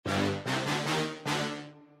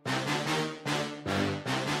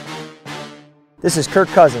This is Kirk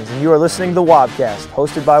Cousins, and you are listening to the Wobcast,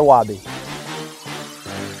 hosted by Wobby.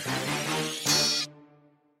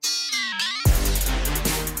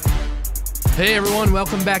 Hey everyone,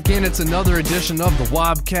 welcome back in. It's another edition of the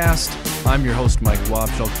Wobcast. I'm your host, Mike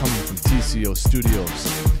Wobschall, coming from TCO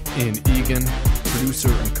Studios in Eagan. Producer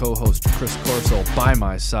and co-host Chris Corso by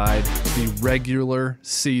my side. The regular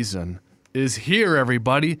season is here,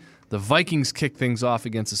 everybody. The Vikings kick things off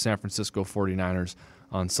against the San Francisco 49ers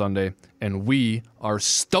on Sunday, and we are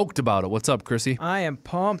stoked about it. What's up, Chrissy? I am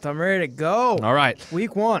pumped. I'm ready to go. All right.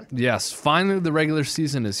 Week one. Yes, finally the regular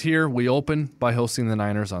season is here. We open by hosting the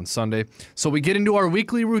Niners on Sunday. So we get into our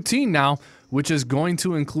weekly routine now, which is going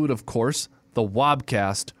to include, of course, the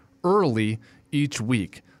Wobcast early each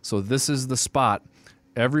week. So this is the spot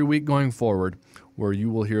every week going forward where you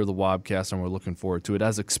will hear the Wobcast, and we're looking forward to it.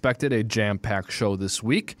 As expected, a jam-packed show this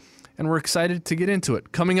week, and we're excited to get into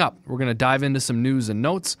it. Coming up, we're going to dive into some news and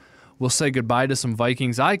notes. We'll say goodbye to some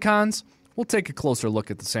Vikings icons. We'll take a closer look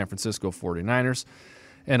at the San Francisco 49ers.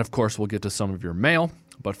 And, of course, we'll get to some of your mail.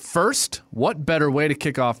 But first, what better way to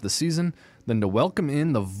kick off the season than to welcome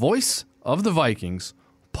in the voice of the Vikings,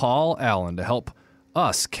 Paul Allen, to help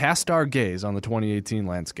us cast our gaze on the 2018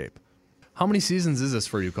 landscape. How many seasons is this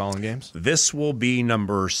for you, calling games? This will be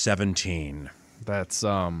number 17. That's,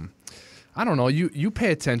 I don't know. You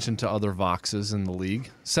pay attention to other Voxes in the league.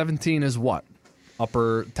 17 is what?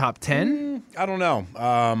 Upper top 10? I don't know.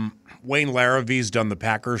 Wayne Laravee's done the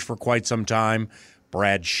Packers for quite some time.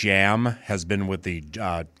 Brad Sham has been with the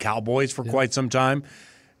Cowboys for quite some time.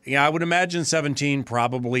 Yeah, I would imagine 17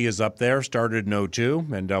 probably is up there. Started in 02,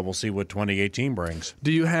 and we'll see what 2018 brings.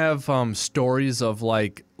 Do you have stories of,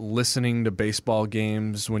 like, listening to baseball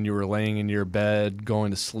games when you were laying in your bed, going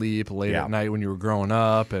to sleep late at night when you were growing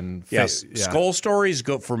up? And yes, Skull stories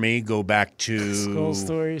go back to Skull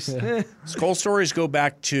stories. Yeah. Skull stories go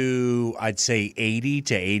back to, I'd say, 80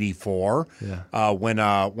 to 84. Yeah. When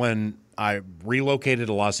I relocated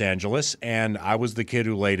to Los Angeles, and I was the kid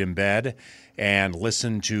who laid in bed and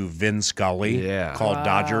listened to Vin Scully call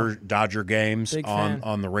Dodger games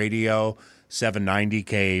on the radio, 790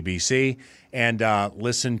 KABC, and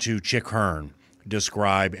listened to Chick Hearn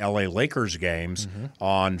describe LA Lakers games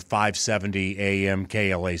on 570 AM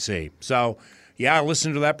KLAC. So, yeah, I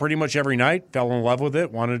listened to that pretty much every night, fell in love with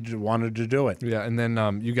it, wanted to do it. Yeah, and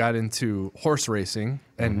then you got into horse racing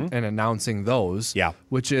and announcing those,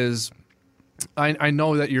 which is... I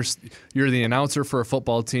know that you're the announcer for a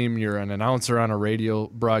football team. You're an announcer on a radio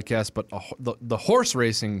broadcast, but the horse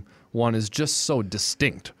racing one is just so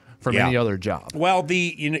distinct from any other job. Well,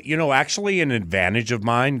 actually an advantage of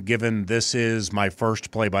mine, given this is my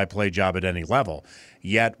first play-by-play job at any level.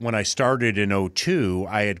 Yet when I started in 02,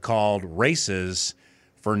 I had called races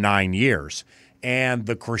for 9 years, and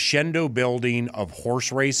the crescendo building of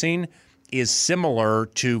horse racing is similar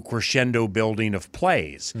to crescendo building of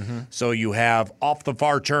plays. So you have off the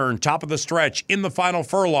far turn, top of the stretch, in the final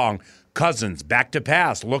furlong, Cousins, back to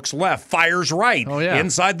pass, looks left, fires right,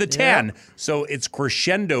 inside the 10. Yeah. So it's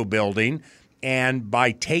crescendo building, and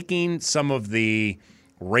by taking some of the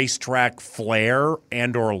racetrack flair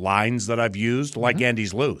and or lines that I've used, like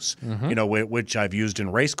Andy's Loose, which I've used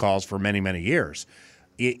in race calls for many, many years,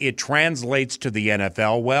 it translates to the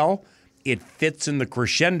NFL well. It fits in the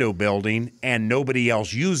crescendo building, and nobody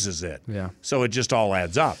else uses it. Yeah. So it just all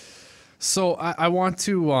adds up. So I want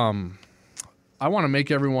to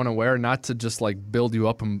make everyone aware, not to just like build you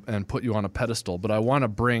up and put you on a pedestal, but I want to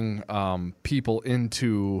bring people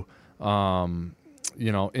into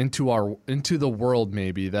into the world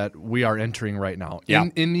maybe that we are entering right now. Yeah.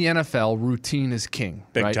 In the NFL, routine is king.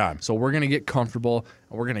 Big time. So we're gonna get comfortable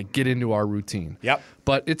and we're gonna get into our routine. Yep.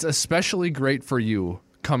 But it's especially great for you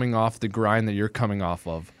coming off the grind that you're coming off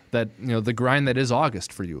of, that the grind that is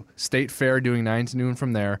August for you. State Fair doing 9 to noon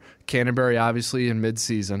from there, Canterbury obviously in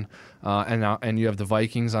mid-season, and you have the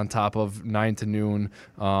Vikings on top of 9 to noon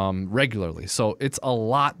regularly. So it's a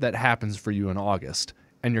lot that happens for you in August,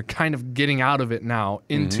 and you're kind of getting out of it now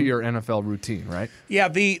into your NFL routine, right? Yeah,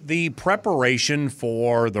 the preparation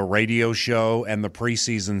for the radio show and the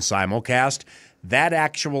preseason simulcast, that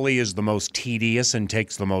actually is the most tedious and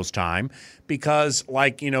takes the most time because,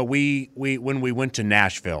 we when we went to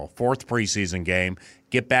Nashville, 4th preseason game,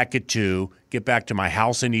 get back at 2, get back to my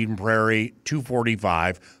house in Eden Prairie,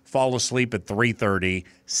 2:45, fall asleep at 3:30,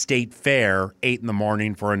 State Fair, 8 in the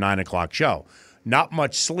morning for a 9 o'clock show. Not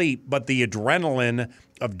much sleep, but the adrenaline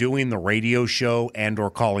of doing the radio show and or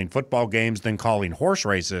calling football games, then calling horse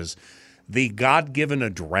races, the God-given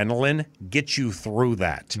adrenaline gets you through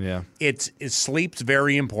that. Yeah. Sleep's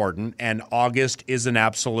very important, and August is an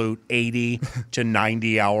absolute 80 to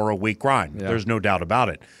 90 hour a week grind. Yeah. There's no doubt about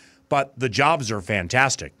it. But the jobs are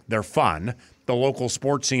fantastic. They're fun. The local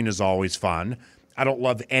sports scene is always fun. I don't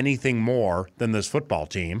love anything more than this football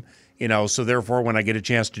team, so therefore when I get a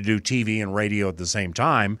chance to do TV and radio at the same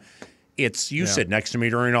time, it's you sit next to me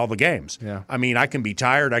during all the games. Yeah. I mean, I can be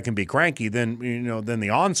tired, I can be cranky, then the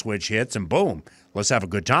on switch hits and boom, let's have a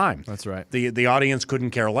good time. That's right. The audience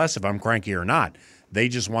couldn't care less if I'm cranky or not. They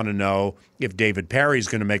just want to know if David Perry's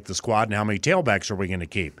going to make the squad and how many tailbacks are we going to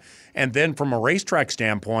keep. And then from a racetrack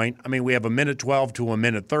standpoint, I mean, we have a minute 12 to a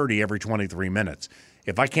minute 30 every 23 minutes.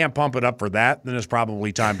 If I can't pump it up for that, then it's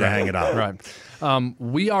probably time to hang it up. Right.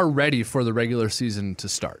 We are ready for the regular season to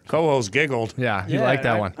start. Co-host giggled. Yeah, you like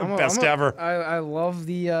that one. Best ever. I love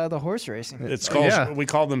the horse racing. It's skull, We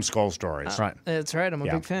call them skull stories. Right. That's right. I'm a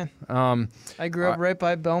Yeah. big fan. I grew up right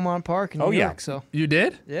by Belmont Park in New York, so You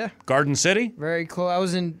did? yeah, Garden City? very close. I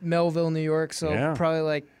was in Melville, New York, so Yeah. probably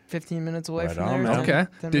like 15 minutes away Right from on, there. man. Okay.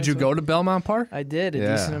 10 Did you minutes go away. to Belmont Park? I did a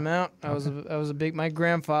Yeah. decent amount. I was a big. My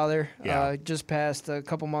grandfather Yeah. just passed a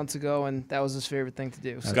couple months ago, and that was his favorite thing to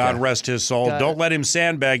do. So. God rest his soul. Got Don't it. let him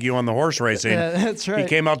sandbag you on the horse racing. Yeah, that's right. He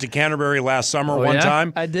came out to Canterbury last summer one yeah?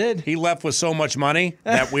 time. I did. He left with so much money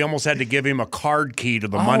that we almost had to give him a card key to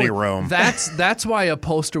the money room. That's why a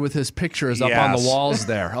poster with his picture is up on the Yes. walls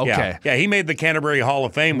there. Okay. Yeah, he made the Canterbury Hall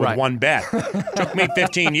of Fame with Right. one bet. Took me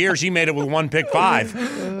 15 years. He made it with one pick 5.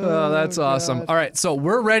 Oh, that's awesome. All right, so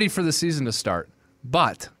we're ready for the season to start.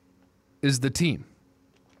 But is the team?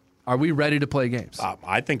 Are we ready to play games?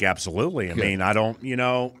 I think absolutely. I Good. mean, I don't,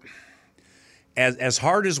 as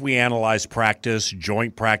hard as we analyze practice,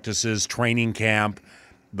 joint practices, training camp,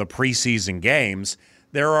 the preseason games,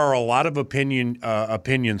 there are a lot of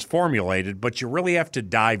opinions formulated, but you really have to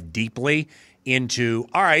dive deeply into,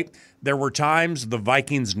 all right, there were times the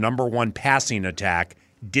Vikings' number one passing attack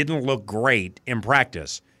didn't look great in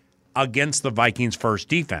practice against the Vikings' first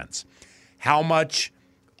defense. How much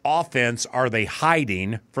offense are they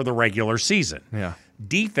hiding for the regular season? Yeah.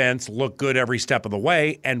 Defense looked good every step of the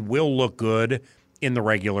way and will look good in the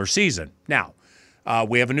regular season. Now,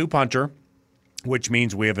 we have a new punter, which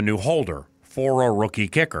means we have a new holder for a rookie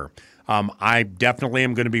kicker. I definitely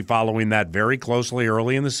am going to be following that very closely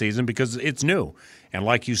early in the season because it's new. And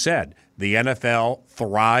like you said, the NFL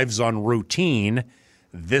thrives on routine.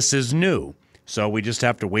 This is new. So we just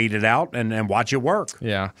have to wait it out and watch it work.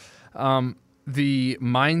 Yeah. The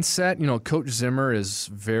mindset, Coach Zimmer is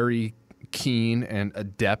very keen and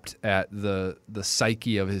adept at the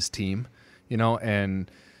psyche of his team,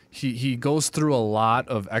 and he goes through a lot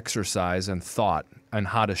of exercise and thought on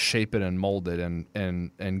how to shape it and mold it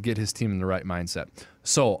and get his team in the right mindset.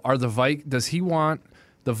 So does he want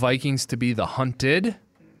the Vikings to be the hunted,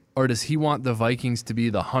 or does he want the Vikings to be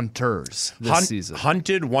the hunters this season?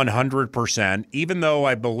 Hunted 100%, even though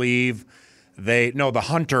I believe the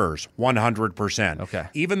hunters 100%. Okay.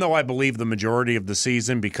 Even though I believe the majority of the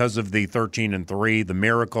season, because of the 13-3, the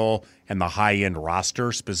miracle, and the high-end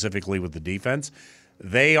roster, specifically with the defense,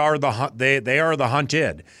 they are the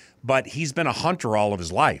hunted. But he's been a hunter all of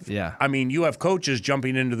his life. Yeah. I mean, you have coaches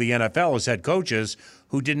jumping into the NFL as head coaches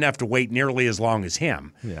who didn't have to wait nearly as long as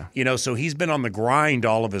him. Yeah. So he's been on the grind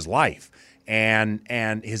all of his life. And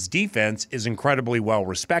his defense is incredibly well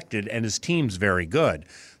respected, and his team's very good.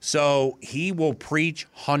 So he will preach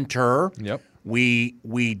hunter. Yep.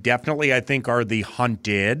 We definitely, I think, are the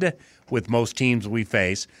hunted with most teams we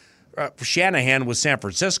face. Shanahan with San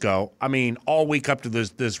Francisco, I mean, all week up to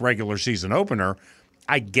this regular season opener,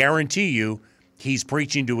 I guarantee you he's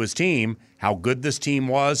preaching to his team how good this team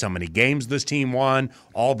was, how many games this team won,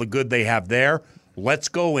 all the good they have there. Let's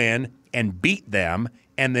go in and beat them,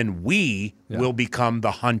 and then we will become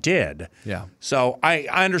the hunted. Yeah. So I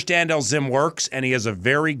understand how Zim works, and he has a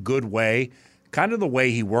very good way, kind of the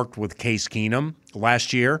way he worked with Case Keenum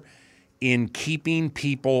last year, in keeping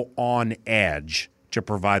people on edge to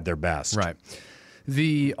provide their best. Right.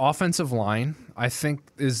 The offensive line, I think,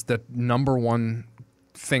 is the number one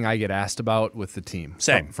thing I get asked about with the team.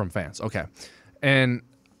 Same. From fans. Okay. And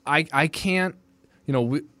I can't,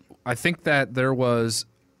 I think that there was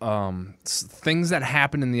things that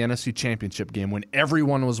happened in the NFC Championship game when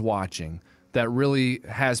everyone was watching that really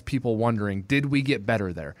has people wondering, did we get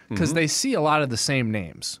better there? Because they see a lot of the same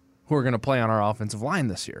names who are going to play on our offensive line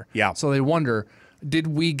this year. Yeah. So they wonder, did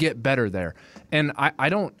we get better there? And I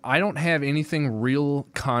don't have anything real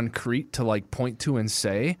concrete to point to and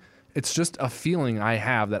say. It's just a feeling I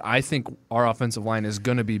have that I think our offensive line is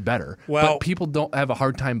going to be better. Well, but people don't have a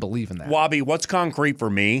hard time believing that. Wobby, what's concrete for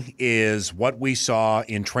me is what we saw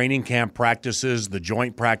in training camp practices, the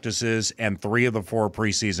joint practices, and 3 of the 4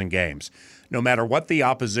 preseason games. No matter what the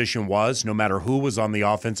opposition was, no matter who was on the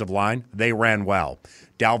offensive line, they ran well.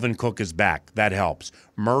 Dalvin Cook is back. That helps.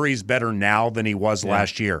 Murray's better now than he was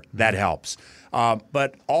last year. That helps.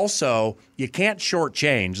 But also, you can't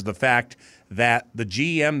shortchange the fact that the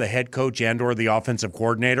GM, the head coach, and/or the offensive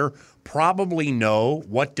coordinator probably know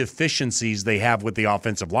what deficiencies they have with the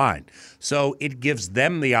offensive line. So it gives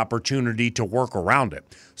them the opportunity to work around it.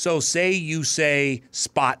 So say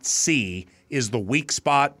spot C is the weak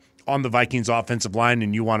spot on the Vikings offensive line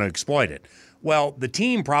and you want to exploit it. Well, the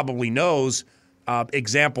team probably knows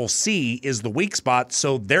example C is the weak spot,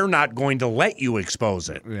 so they're not going to let you expose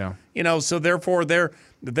it. Yeah. So therefore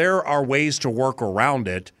there are ways to work around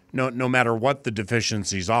it no matter what the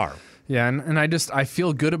deficiencies are. Yeah, and I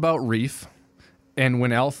feel good about Reef. And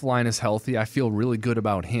when Elflein is healthy, I feel really good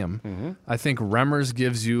about him. Mm-hmm. I think Remmers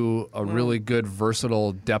gives you a really good,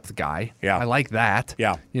 versatile depth guy. Yeah. I like that.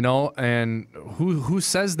 Yeah. And who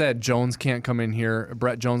says that Jones can't come in here,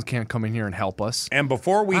 Brett Jones can't come in here and help us? And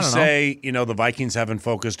before we say, the Vikings haven't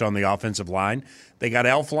focused on the offensive line, they got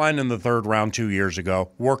Elflein in the 3rd round 2 years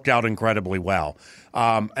ago, worked out incredibly well.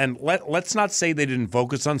 And let's not say they didn't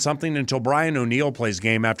focus on something until Brian O'Neill plays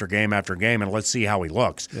game after game after game, and let's see how he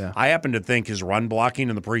looks. Yeah. I happen to think his run blocking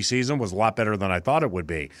in the preseason was a lot better than I thought it would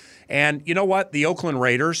be. And you know what? The Oakland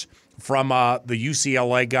Raiders, from the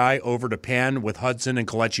UCLA guy over to Penn with Hudson and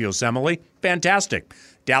Kelechi Osemele, fantastic.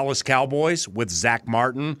 Dallas Cowboys with Zach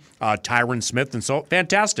Martin, Tyron Smith, and so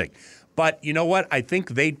fantastic. But you know what? I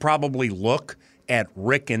think they'd probably look at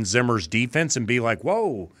Rick and Zimmer's defense and be like,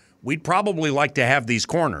 whoa, we'd probably like to have these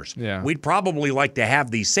corners. Yeah. We'd probably like to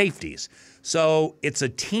have these safeties. So it's a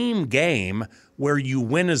team game where you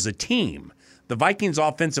win as a team. The Vikings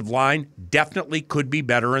offensive line definitely could be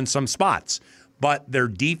better in some spots, but their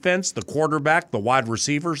defense, the quarterback, the wide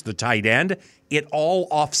receivers, the tight end, it all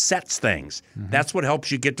offsets things. Mm-hmm. That's what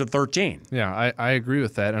helps you get to 13. Yeah, I agree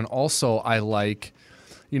with that. And also I like,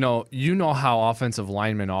 you know how offensive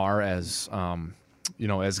linemen are as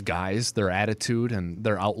as guys, their attitude and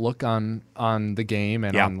their outlook on the game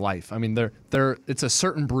and on life. I mean, it's a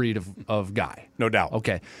certain breed of guy. No doubt.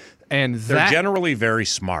 Okay. And they're generally very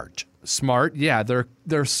smart. Smart, yeah.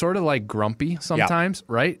 They're sort of like grumpy sometimes,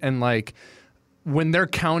 right? And like when they're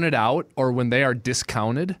counted out or when they are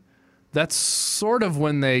discounted, that's sort of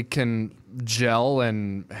when they can gel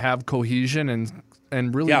and have cohesion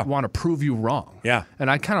and really want to prove you wrong. Yeah. And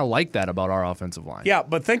I kind of like that about our offensive line. Yeah,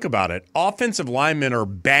 but think about it. Offensive linemen are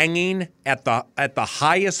banging at the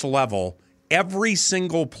highest level every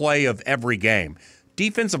single play of every game.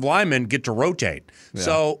 Defensive linemen get to rotate. Yeah.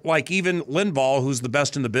 So, like even Linval, who's the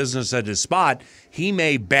best in the business at his spot, he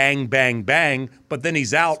may bang, bang, bang, but then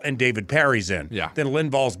he's out and David Perry's in. Yeah. Then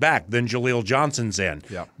Linval's back. Then Jaleel Johnson's in.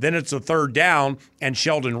 Yeah. Then it's a 3rd down and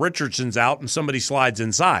Sheldon Richardson's out and somebody slides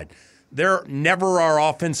inside. There never are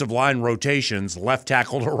offensive line rotations, left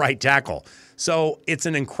tackle to right tackle. So it's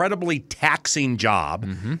an incredibly taxing job.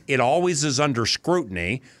 Mm-hmm. It always is under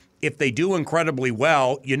scrutiny. If they do incredibly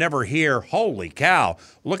well, you never hear, holy cow,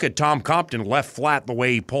 look at Tom Compton left flat the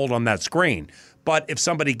way he pulled on that screen. But if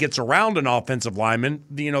somebody gets around an offensive lineman,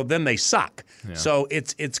 then they suck. Yeah. So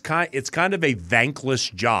it's kind of a thankless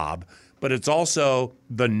job, but it's also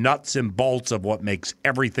the nuts and bolts of what makes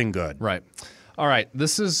everything good. Right. All right.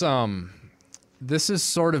 This has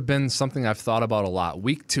sort of been something I've thought about a lot.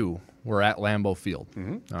 Week 2, we're at Lambeau Field.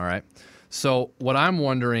 Mm-hmm. All right. So what I'm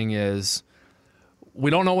wondering is, we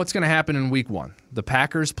don't know what's going to happen in Week 1. The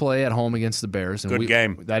Packers play at home against the Bears. And good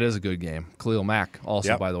game. That is a good game. Khalil Mack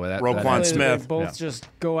also, by the way. Roquan Smith. They both just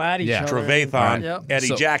go at each other. Trevathan,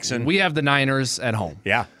 Eddie Jackson. We have the Niners at home.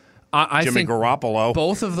 Yeah. I Jimmy think Garoppolo.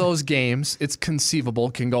 Both of those games, it's conceivable,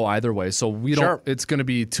 can go either way. So we don't. Sure. It's going to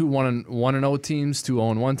be 2 1-0 teams, 2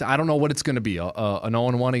 0-1. I don't know what it's going to be. An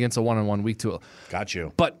 0-1 against a 1-1 Week 2. Got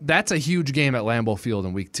you. But that's a huge game at Lambeau Field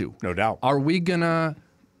in Week 2. No doubt. Are we gonna,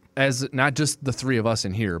 as not just the 3 of us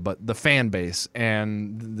in here, but the fan base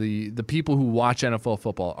and the people who watch NFL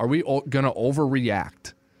football, are we going to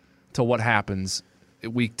overreact to what happens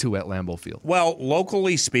Week 2 at Lambeau Field? Well,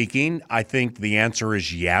 locally speaking, I think the answer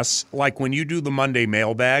is yes. Like when you do the Monday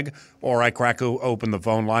mailbag, or I crack open the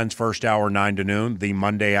phone lines first hour 9 to noon, the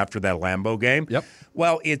Monday after that Lambeau game. Yep.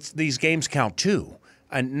 Well, these games count 2.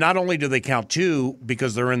 And not only do they count 2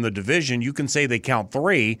 because they're in the division, you can say they count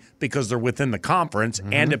 3 because they're within the conference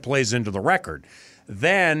and it plays into the record.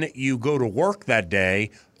 Then you go to work that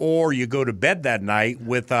day, or you go to bed that night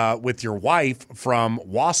with your wife from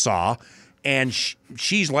Wausau, and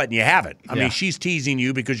she's letting you have it. I mean, she's teasing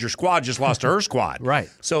you because your squad just lost to her squad. Right.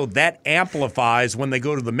 So that amplifies when they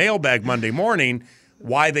go to the mailbag Monday morning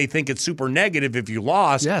why they think it's super negative if you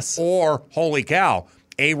lost. Yes. Or, holy cow,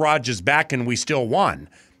 A-Rod is back and we still won.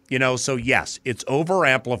 So yes, it's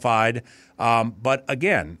over-amplified. But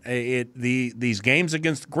again, these games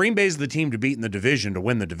against Green Bay is the team to beat in the division to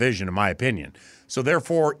win the division, in my opinion. So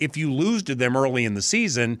therefore, if you lose to them early in the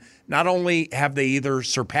season, not only have they either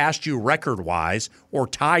surpassed you record-wise or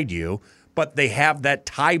tied you, but they have that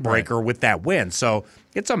tiebreaker with that win. So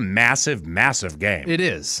it's a massive, massive game. It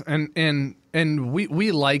is. And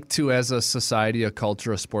we like to, as a society, a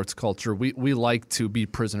culture, a sports culture, we like to be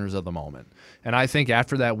prisoners of the moment. And I think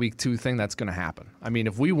after that week 2 thing, that's going to happen. I mean,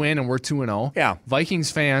 if we win and we're 2-0,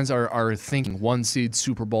 Vikings fans are thinking 1 seed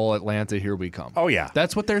Super Bowl Atlanta, here we come. Oh yeah,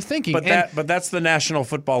 that's what they're thinking. But that's the National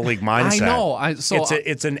Football League mindset. I know.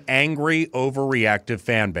 It's an angry, overreactive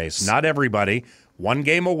fan base. Not everybody. 1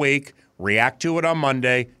 game a week. React to it on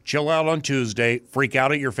Monday, chill out on Tuesday, freak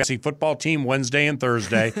out at your fantasy football team Wednesday and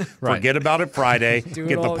Thursday, forget about it Friday,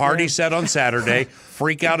 get the party set on Saturday,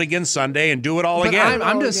 freak out again Sunday, and do it all again.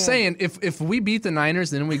 I'm just saying, if we beat the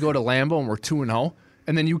Niners, then we go to Lambeau and we're 2-0,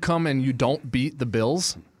 and then you come and you don't beat the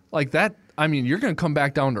Bills, like that, I mean, you're going to come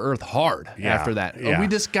back down to earth hard after that. Yeah. We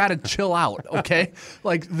just got to chill out, okay?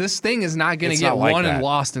 Like, this thing is not going to get like won that. and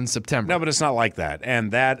lost in September. No, but it's not like that.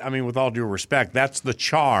 And that, I mean, with all due respect, that's the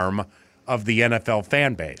charm of the NFL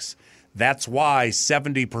fan base. That's why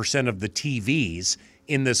 70% of the TVs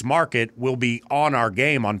in this market will be on our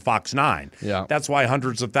game on Fox 9. Yeah. That's why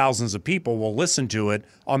hundreds of thousands of people will listen to it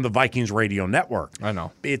on the Vikings radio network. I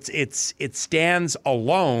know. It stands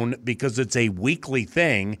alone because it's a weekly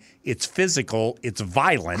thing. It's physical. It's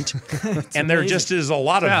violent. And there just is a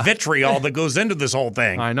lot of vitriol that goes into this whole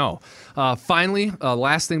thing. I know. Finally,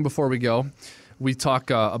 last thing before we go, we talk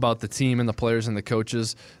about the team and the players and the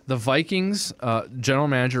coaches. The Vikings general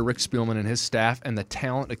manager Rick Spielman and his staff and the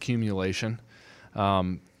talent accumulation.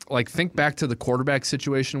 Think back to the quarterback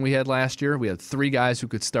situation we had last year. We had 3 guys who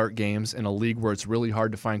could start games in a league where it's really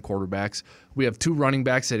hard to find quarterbacks. We have 2 running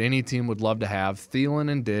backs that any team would love to have,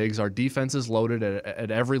 Thielen and Diggs. Our defense is loaded at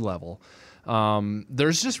every level.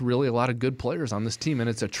 There's just really a lot of good players on this team, and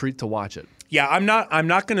it's a treat to watch it. Yeah, I'm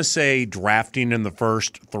not going to say drafting in the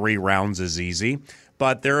first 3 rounds is easy,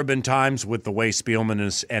 but there have been times with the way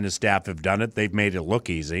Spielman and his staff have done it, they've made it look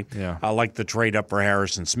easy. Yeah. Like the trade up for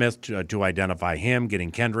Harrison Smith to identify him, getting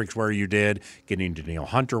Kendricks where you did, getting Danielle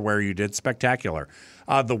Hunter where you did. Spectacular.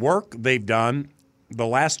 The work they've done the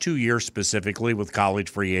last 2 years specifically with college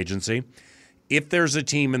free agency, if there's a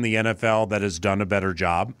team in the NFL that has done a better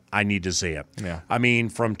job, I need to see it. Yeah. I mean,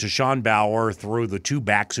 from Tashawn Bauer through the 2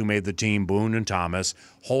 backs who made the team, Boone and Thomas,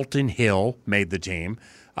 Holton Hill made the team,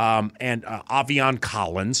 and Avion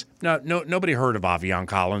Collins. Nobody heard of Avion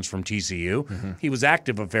Collins from TCU. Mm-hmm. He was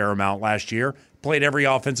active a fair amount last year, played every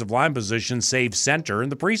offensive line position save center in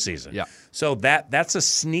the preseason. Yeah. So that's a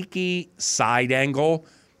sneaky side angle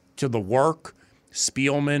to the work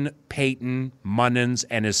Spielman, Payton, Munnins,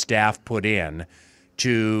 and his staff put in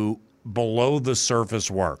to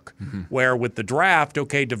below-the-surface work, where with the draft,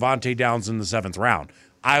 okay, Devontae Downs in the 7th round.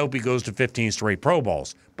 I hope he goes to 15 straight Pro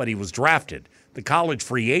Bowls, but he was drafted. The college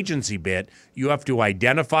free agency bit, you have to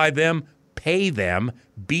identify them, pay them,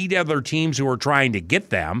 beat other teams who are trying to get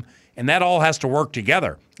them, and that all has to work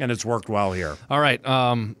together, and it's worked well here. All right,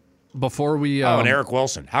 before we and Eric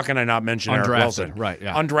Wilson. How can I not mention Eric Wilson? Right,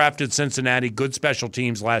 yeah. Undrafted Cincinnati, good special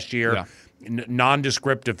teams last year,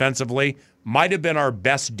 nondescript defensively. Might have been our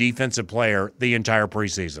best defensive player the entire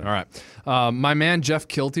preseason. All right. My man Jeff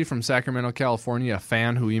Kilty from Sacramento, California, a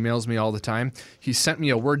fan who emails me all the time, he sent me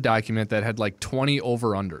a Word document that had like 20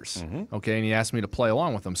 over-unders, okay, and he asked me to play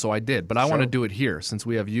along with them, so I did. But I want to do it here since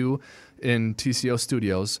we have you in TCO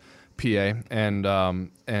Studios, PA,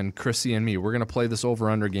 and Chrissy and me. We're going to play this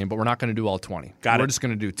over-under game, but we're not going to do all 20. We're just going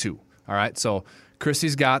to do 2. All right? So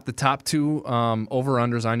Chrissy's got the top 2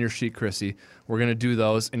 over-unders on your sheet, Chrissy. We're going to do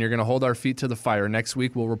those, and you're going to hold our feet to the fire. Next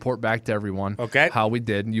week, we'll report back to everyone how we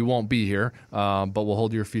did. You won't be here, but we'll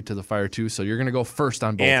hold your feet to the fire, too. So you're going to go first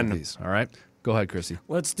on both of these. All right? Go ahead, Chrissy.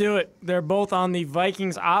 Let's do it. They're both on the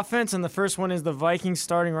Vikings offense, and the first one is the Vikings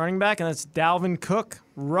starting running back, and that's Dalvin Cook,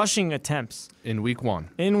 rushing attempts. In week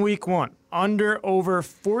 1. Under over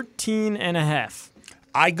 14.5.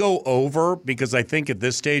 I go over because I think at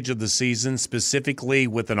this stage of the season, specifically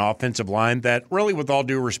with an offensive line that really, with all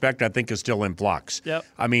due respect, I think is still in flux. Yep.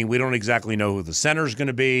 I mean, we don't exactly know who the center is going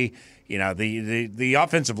to be. You know, the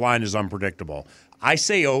offensive line is unpredictable. I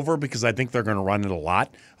say over because I think they're going to run it a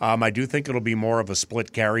lot. I do think it'll be more of a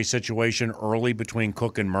split carry situation early between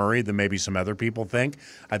Cook and Murray than maybe some other people think.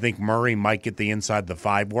 I think Murray might get the inside the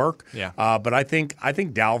 5 work. Yeah. But I think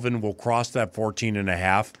Dalvin will cross that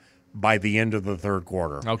 14.5 by the end of the third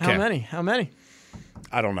quarter. Okay. How many?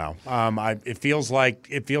 I don't know. It feels like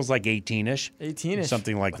 18-ish. 18-ish.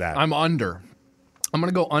 Something like that. I'm under. I'm going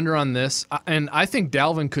to go under on this. And I think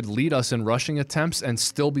Dalvin could lead us in rushing attempts and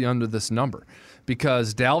still be under this number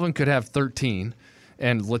because Dalvin could have 13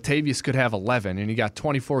 and Latavius could have 11, and you got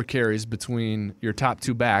 24 carries between your top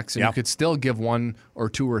 2 backs, and you could still give 1 or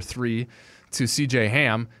 2 or 3 to C.J.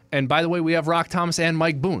 Ham. And by the way, we have Rock Thomas and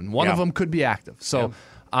Mike Boone. One of them could be active. So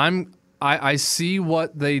I see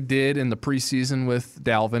what they did in the preseason with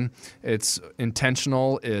Dalvin. It's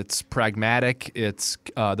intentional. It's pragmatic. It's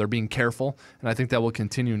they're being careful, and I think that will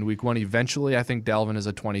continue in week 1. Eventually, I think Dalvin is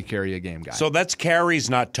a 20-carry-a-game guy. So that's carries,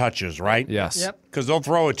 not touches, right? Yes. Yep. Because they'll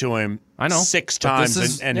throw it to him 6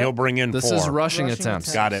 times, and he'll bring in 4. This is rushing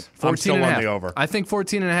attempts. Got it. 14 I'm still and a on half. the over. I think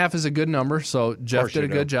 14.5 is a good number, so Jeff did a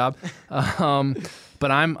good job. But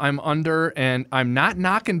I'm under, and I'm not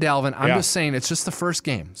knocking Dalvin. I'm just saying it's just the first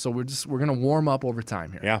game, so we're gonna warm up over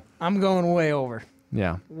time here. Yeah. I'm going way over.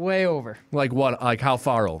 Yeah. Way over. Like what? Like how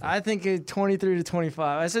far over? I think 23 to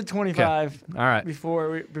 25. I said 25 All right.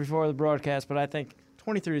 before the broadcast, but I think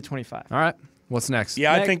 23 to 25. All right. What's next?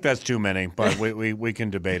 Yeah, I think that's too many, but we can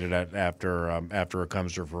debate it after it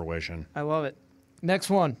comes to fruition. I love it.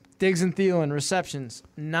 Next one, Diggs and Thielen, receptions.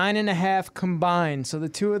 9.5 combined. So the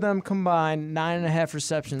 2 of them combined, 9.5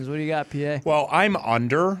 receptions. What do you got, PA? Well, I'm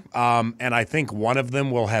under, and I think one of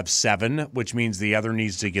them will have 7, which means the other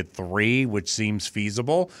needs to get 3, which seems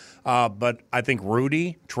feasible. But I think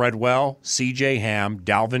Rudy, Treadwell, C.J. Ham,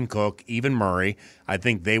 Dalvin Cook, even Murray, I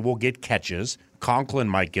think they will get catches. Conklin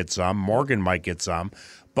might get some. Morgan might get some.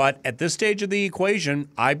 But at this stage of the equation,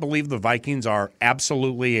 I believe the Vikings are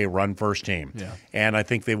absolutely a run-first team. Yeah. And I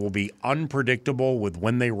think they will be unpredictable with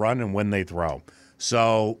when they run and when they throw.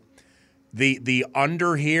 So the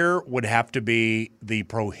under here would have to be the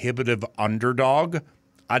prohibitive underdog.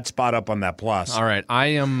 I'd spot up on that plus. All right, I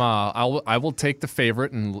am. I will take the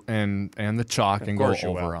favorite and the chalk and go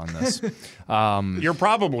over on this. You're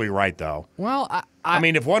probably right, though. Well, I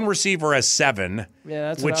mean, if one receiver has 7,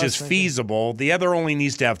 that's which is feasible, the other only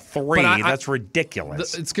needs to have 3. That's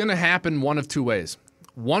ridiculous. It's going to happen one of 2 ways.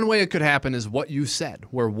 One way it could happen is what you said,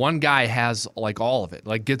 where one guy has like all of it,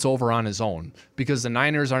 like gets over on his own, because the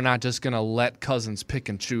Niners are not just going to let Cousins pick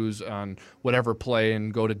and choose on whatever play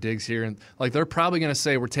and go to Diggs here. And like they're probably going to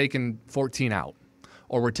say we're taking 14 out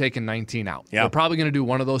or we're taking 19 out. Yeah. They're probably going to do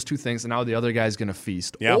one of those 2 things, and now the other guy's going to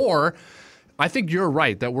feast. Yeah. Or I think you're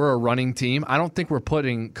right that we're a running team. I don't think we're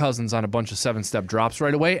putting Cousins on a bunch of 7-step drops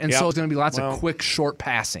right away, and so it's going to be lots of quick, short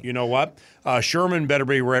passing. You know what? Sherman better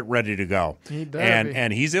be ready to go. He better be.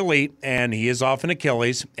 And he's elite, and he is off an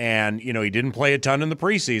Achilles, and he didn't play a ton in the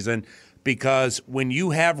preseason because when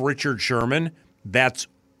you have Richard Sherman, that's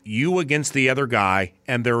you against the other guy,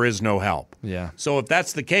 and there is no help. Yeah. So if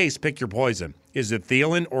that's the case, pick your poison. Is it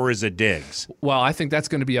Thielen or is it Diggs? Well, I think that's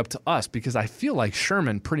going to be up to us because I feel like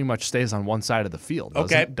Sherman pretty much stays on one side of the field.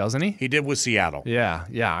 Doesn't he? He did with Seattle. Yeah.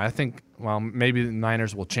 I think, well, maybe the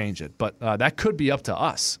Niners will change it, but that could be up to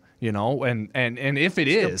us, and if it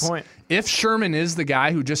is, if Sherman is the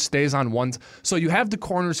guy who just stays on one, so you have the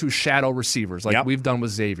corners who shadow receivers like we've done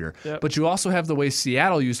with Xavier, but you also have the way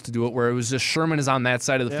Seattle used to do it where it was just Sherman is on that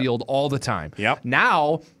side of the field all the time. Yep.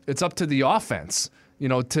 Now it's up to the offense,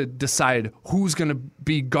 to decide who's going to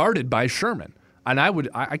be guarded by Sherman. And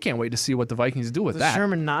I can't wait to see what the Vikings do with that. Does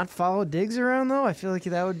Sherman not follow Diggs around, though? I feel like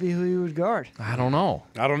that would be who he would guard. I don't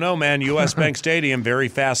know, man. U.S. Bank Stadium, very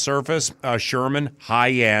fast surface. Sherman, high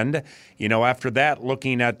end. After that,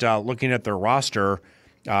 looking at their roster,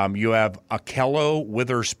 you have Akello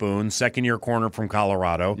Witherspoon, second-year corner from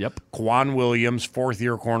Colorado. Yep. Quan Williams,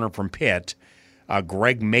 fourth-year corner from Pitt.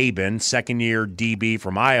 Greg Mabin, second-year DB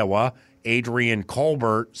from Iowa. Adrian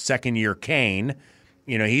Colbert, second-year Kane.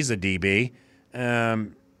 He's a DB.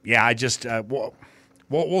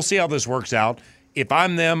 We'll see how this works out. If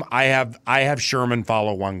I'm them, I have Sherman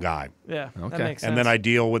follow one guy. Yeah, Okay. that makes sense. And then I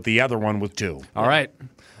deal with the other one with 2. All right.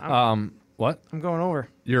 What? I'm going over.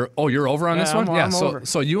 You're over on this one? I'm so over.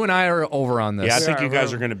 So you and I are over on this. Yeah, I think you guys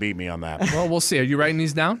we're- are going to beat me on that. Well, we'll see. Are you writing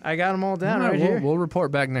these down? I got them all down All right we'll, here. We'll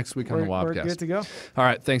report back next week on the We're Wobcast. good to go. All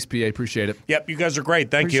right. Thanks, PA. Appreciate it. Yep, you guys are great.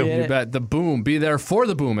 Thank you. Appreciate You it. bet. The boom. Be there for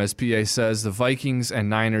the boom, as PA says. The Vikings and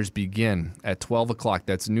Niners begin at 12 o'clock.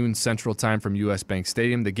 That's noon Central Time from U.S. Bank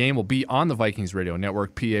Stadium. The game will be on the Vikings radio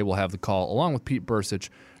network. PA will have the call along with Pete Bursich,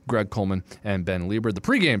 Greg Coleman, and Ben Lieber. The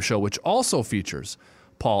pregame show, which also features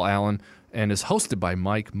Paul Allen and is hosted by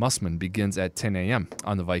Mike Mussman. Begins at 10 a.m.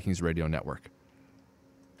 on the Vikings Radio Network.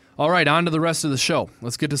 All right, on to the rest of the show.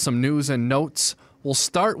 Let's get to some news and notes. We'll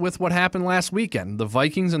start with what happened last weekend. The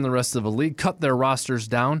Vikings and the rest of the league cut their rosters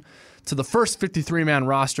down to the first 53-man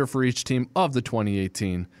roster for each team of the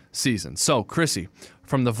 2018 season. So, Chrissy,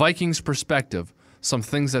 from the Vikings' perspective, some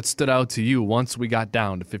things that stood out to you once we got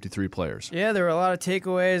down to 53 players. Yeah, there were a lot of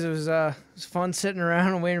takeaways. It was fun sitting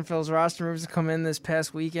around and waiting for those roster moves to come in this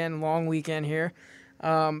past weekend, long weekend here.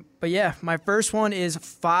 But yeah, my first one is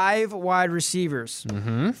 5 wide receivers.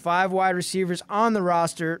 5 wide receivers on the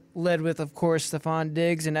roster, led with, of course, Stephon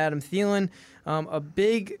Diggs and Adam Thielen. A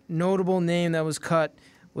big notable name that was cut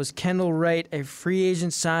was Kendall Wright, a free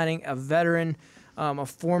agent signing, a veteran, a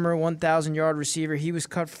former 1,000-yard receiver. He was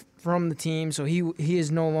cut from the team, so he is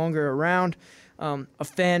no longer around. A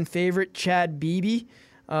fan favorite, Chad Beebe.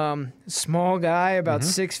 Small guy, about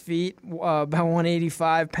 6 feet, about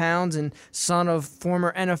 185 pounds, and son of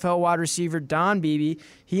former NFL wide receiver Don Beebe.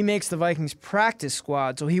 He makes the Vikings practice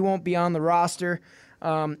squad, so he won't be on the roster.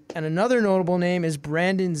 And another notable name is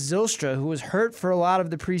Brandon Zylstra, who was hurt for a lot of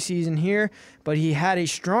the preseason here, but he had a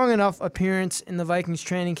strong enough appearance in the Vikings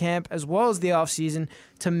training camp as well as the offseason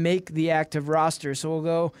to make the active roster. So we'll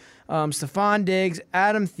go Stephon Diggs,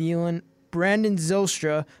 Adam Thielen, Brandon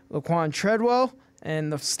Zylstra, Laquan Treadwell,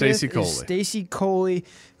 and the Stacy fifth Coley. is Stacy Coley,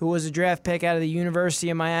 who was a draft pick out of the University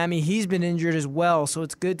of Miami. He's been injured as well, so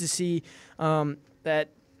it's good to see that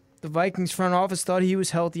the Vikings front office thought he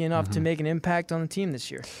was healthy enough to make an impact on the team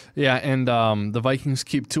this year. Yeah, and the Vikings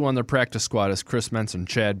keep 2 on their practice squad, as Chris mentioned.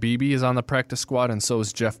 Chad Beebe is on the practice squad, and so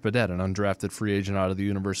is Jeff Badet, an undrafted free agent out of the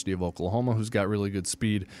University of Oklahoma who's got really good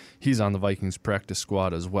speed. He's on the Vikings practice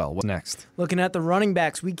squad as well. What's next? Looking at the running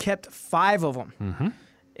backs, we kept 5 of them.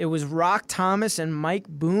 It was Rock Thomas and Mike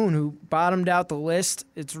Boone who bottomed out the list.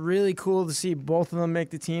 It's really cool to see both of them make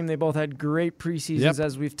the team. They both had great preseasons,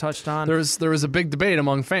 as we've touched on. There was a big debate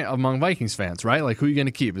among Vikings fans, right? Like, who are you going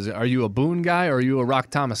to keep? Are you a Boone guy or are you a Rock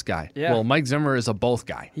Thomas guy? Yeah. Well, Mike Zimmer is a both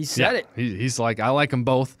guy. He said it. He's like, I like them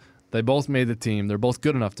both. They both made the team. They're both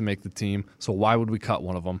good enough to make the team, so why would we cut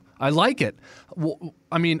one of them? I like it. Well,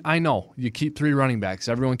 I mean, I know you keep 3 running backs.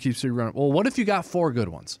 Everyone keeps 3 running. Well, what if you got 4 good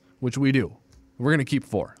ones, which we do? We're going to keep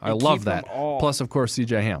 4. I love that. Plus, of course,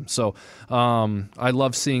 C.J. Ham. So I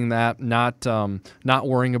love seeing that, not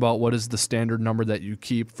worrying about what is the standard number that you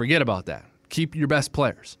keep. Forget about that. Keep your best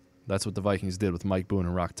players. That's what the Vikings did with Mike Boone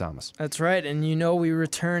and Rock Thomas. That's right. And we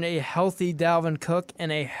return a healthy Dalvin Cook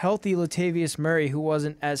and a healthy Latavius Murray, who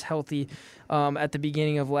wasn't as healthy at the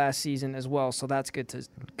beginning of last season as well. So that's good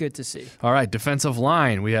to see. All right, defensive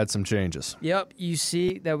line, we had some changes. Yep, you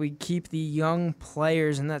see that we keep the young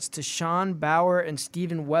players, and that's Tashawn Bauer and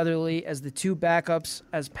Stephen Weatherly as the 2 backups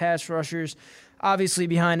as pass rushers, obviously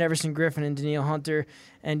behind Everson Griffin and Danielle Hunter.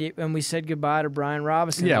 And we said goodbye to Brian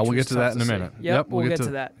Robinson. Yeah, we'll get to that in a minute. Yep, we'll get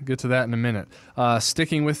to that. Get to that in a minute.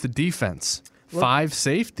 Sticking with the defense, 5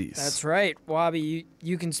 safeties. That's right. Wabi,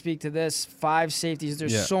 you can speak to this. 5 safeties.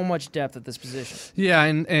 There's so much depth at this position. Yeah,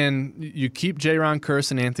 and you keep Jaron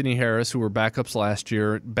Kearse and Anthony Harris, who were backups last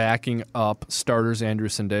year, backing up starters Andrew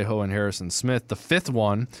Sendejo and Harrison Smith. The 5th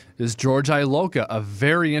one is George Iloka, a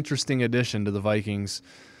very interesting addition to the Vikings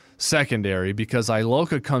secondary, because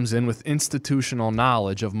Iloka comes in with institutional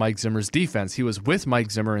knowledge of Mike Zimmer's defense. He was with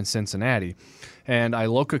Mike Zimmer in Cincinnati, and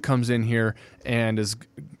Iloka comes in here and is,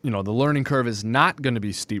 the learning curve is not going to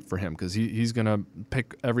be steep for him because he's going to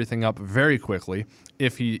pick everything up very quickly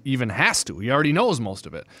if he even has to. He already knows most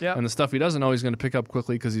of it. Yep. And the stuff he doesn't know, he's going to pick up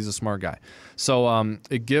quickly because he's a smart guy. So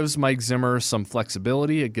it gives Mike Zimmer some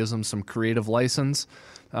flexibility. It gives him some creative license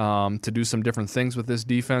to do some different things with this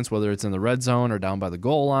defense, whether it's in the red zone or down by the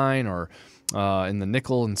goal line or in the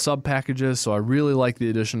nickel and sub packages. So I really like the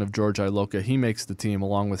addition of George Iloka. He makes the team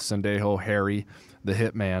along with Sendejo, Harry, the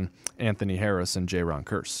Hitman, Anthony Harris, and Jaron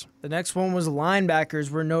Kearse. The next one was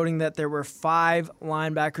linebackers. We're noting that there were 5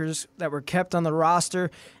 linebackers that were kept on the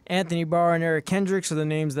roster. Anthony Barr and Eric Kendricks are the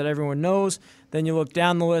names that everyone knows. Then you look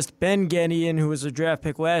down the list, Ben Gedeon, who was a draft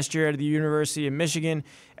pick last year out of the University of Michigan.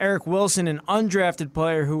 Eric Wilson, an undrafted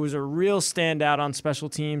player who was a real standout on special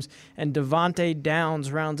teams. And Devontae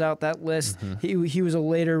Downs rounds out that list. He was a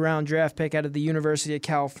later round draft pick out of the University of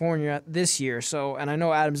California this year. And I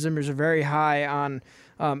know Adam Zimmer's very high on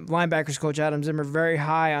linebackers coach Adam Zimmer, very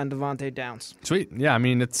high on Devontae Downs. Sweet. Yeah, I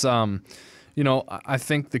mean, it's, I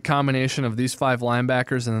think the combination of these 5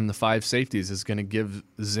 linebackers and then the 5 safeties is going to give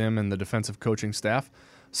Zim and the defensive coaching staff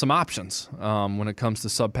some options when it comes to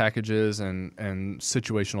sub packages and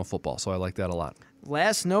situational football. So I like that a lot.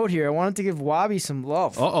 Last note here, I wanted to give Wabi some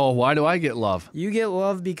love. Why do I get love? You get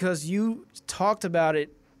love because you talked about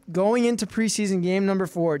it going into preseason game number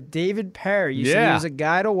 4, David Perry. You said he was a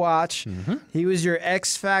guy to watch. He was your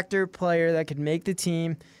X Factor player that could make the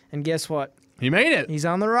team. And guess what? He made it. He's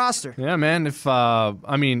on the roster. Yeah, man. If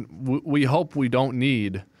we hope we don't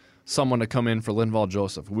need someone to come in for Linval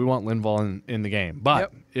Joseph. We want Linval in the game.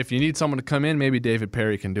 But if you need someone to come in, maybe David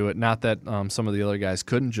Perry can do it. Not that some of the other guys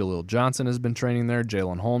couldn't. Jaleel Johnson has been training there.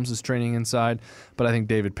 Jalen Holmes is training inside. But I think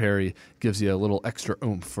David Perry gives you a little extra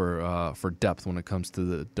oomph for depth when it comes to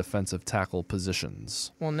the defensive tackle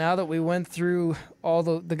positions. Well, now that we went through all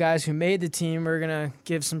the guys who made the team, we're going to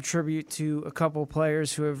give some tribute to a couple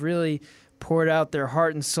players who have really poured out their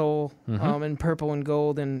heart and soul in purple and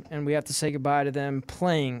gold, and we have to say goodbye to them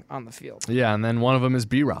playing on the field. Yeah, and then one of them is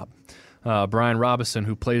B-Rob. Brian Robison,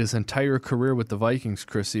 who played his entire career with the Vikings,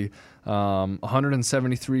 Chrissy.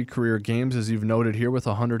 173 career games, as you've noted here, with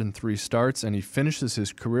 103 starts, and he finishes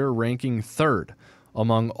his career ranking 3rd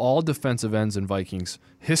among all defensive ends in Vikings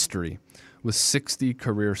history with 60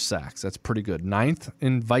 career sacks. That's pretty good. 9th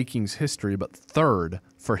in Vikings history, but 3rd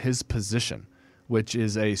for his position, which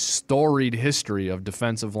is a storied history of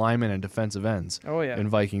defensive linemen and defensive ends in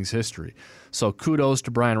Vikings history. So kudos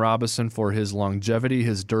to Brian Robison for his longevity,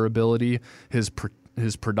 his durability, his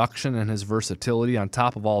production, and his versatility. On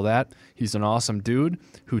top of all that, he's an awesome dude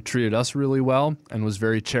who treated us really well and was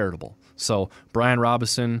very charitable. So Brian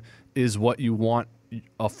Robison is what you want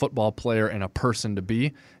a football player and a person to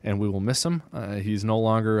be, and we will miss him. He's no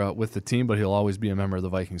longer with the team, but he'll always be a member of the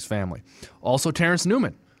Vikings family. Also, Terrence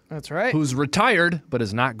Newman. That's right. Who's retired, but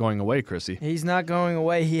is not going away, Chrissy. He's not going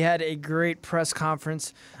away. He had a great press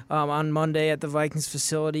conference on Monday at the Vikings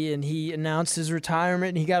facility, and he announced his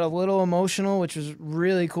retirement. He got a little emotional, which was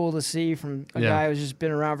really cool to see from a guy who's just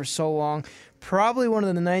been around for so long. Probably one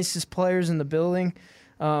of the nicest players in the building.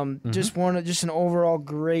 Just an overall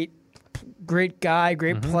great guy,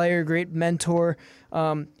 great player, great mentor.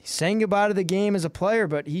 Saying goodbye to the game as a player,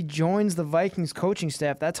 but he joins the Vikings coaching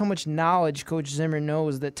staff. That's how much knowledge Coach Zimmer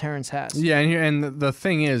knows that Terrence has. Yeah, and the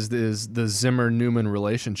thing is the Zimmer-Newman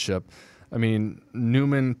relationship. I mean,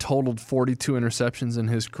 Newman totaled 42 interceptions in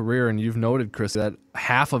his career, and you've noted, Chris, that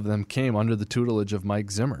half of them came under the tutelage of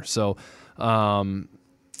Mike Zimmer. So,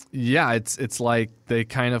 it's like they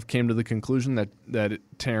kind of came to the conclusion that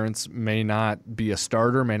Terrence may not be a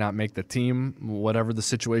starter, may not make the team, whatever the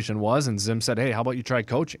situation was. And Zim said, hey, how about you try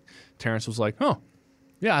coaching? Terrence was like, oh,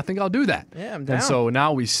 yeah, I think I'll do that. Yeah, I'm down. And so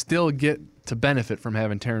now we still get to benefit from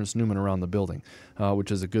having Terrence Newman around the building,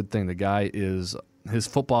 which is a good thing. The guy his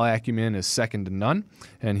football acumen is second to none,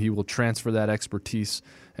 and he will transfer that expertise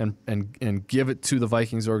and give it to the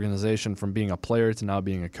Vikings organization from being a player to now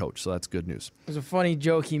being a coach. So that's good news. There's a funny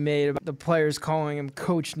joke he made about the players calling him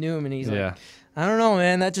Coach Newman. He's like, I don't know,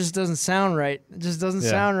 man. That just doesn't sound right. It just doesn't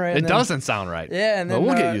sound right. It doesn't sound right. Yeah, and then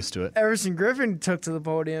we'll get used to it. Everson Griffin took to the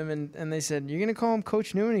podium, and they said, "You're gonna call him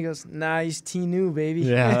Coach New?" And he goes, "Nah, he's T New, baby."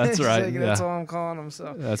 Yeah, that's right. Like, that's all I'm calling him.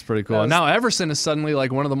 So that's pretty cool. Now Everson is suddenly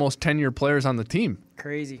like one of the most tenured players on the team.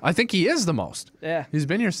 Crazy. I think he is the most. Yeah, he's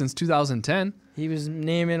been here since 2010. He was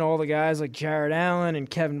naming all the guys like Jared Allen and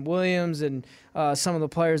Kevin Williams and some of the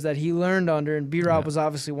players that he learned under, and B-Rob was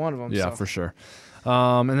obviously one of them. Yeah, for sure.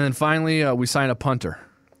 And then finally, we signed a punter.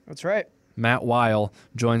 That's right. Matt Weil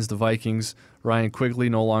joins the Vikings. Ryan Quigley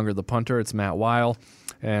no longer the punter. It's Matt Weil.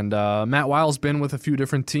 And Matt Weil's been with a few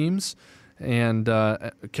different teams, and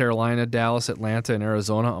Carolina, Dallas, Atlanta, and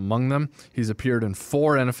Arizona among them. He's appeared in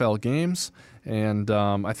 4 NFL games, and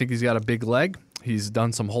I think he's got a big leg. He's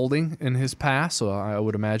done some holding in his past, so I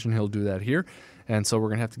would imagine he'll do that here. And so we're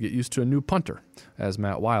going to have to get used to a new punter as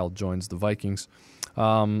Matt Weil joins the Vikings.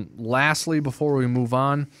 Lastly, before we move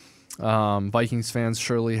on, Vikings fans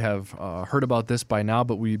surely have heard about this by now,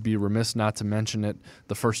 but we'd be remiss not to mention it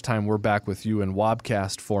the first time we're back with you in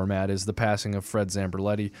Wobcast format is the passing of Fred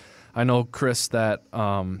Zamberletti. I know, Chris, that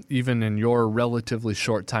even in your relatively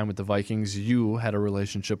short time with the Vikings, you had a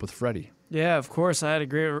relationship with Freddie. Yeah, of course. I had a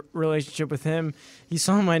great relationship with him. He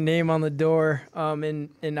saw my name on the door, and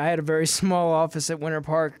I had a very small office at Winter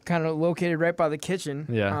Park, kind of located right by the kitchen.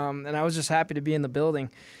 Yeah. And I was just happy to be in the building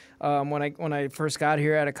when I first got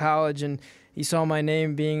here out of college, and he saw my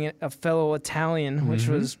name being a fellow Italian, which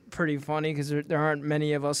was pretty funny because there aren't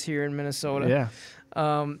many of us here in Minnesota. Yeah.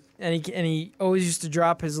 And he always used to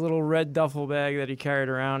drop his little red duffel bag that he carried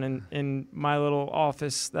around in my little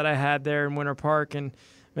office that I had there in Winter Park, and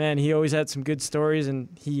man, he always had some good stories, and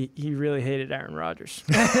he really hated Aaron Rodgers.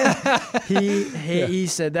 He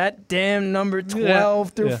said that damn number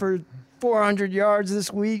 12 threw for 400 yards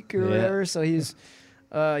this week or whatever. So he's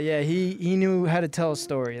he knew how to tell a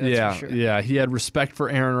story. That's for sure. Yeah, he had respect for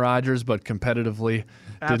Aaron Rodgers, but competitively,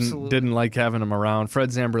 Absolutely. Didn't like having him around. Fred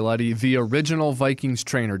Zamberletti, the original Vikings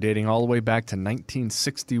trainer, dating all the way back to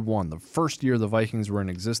 1961, the first year the Vikings were in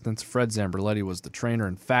existence. Fred Zamberletti was the trainer.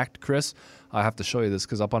 In fact, Chris, I have to show you this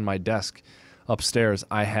because up on my desk upstairs,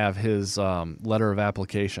 I have his letter of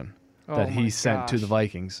application that he sent to the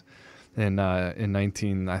Vikings in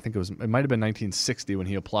 19. I think it might have been 1960 when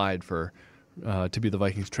he applied for to be the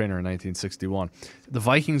Vikings trainer in 1961. The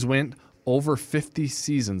Vikings went over 50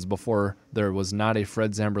 seasons before there was not a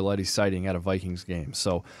Fred Zamberletti sighting at a Vikings game.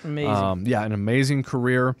 So, amazing. An amazing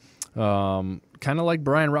career. Kind of like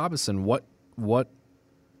Brian Robinson. What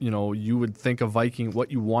you would think a Viking,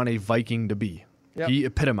 what you want a Viking to be. Yep. He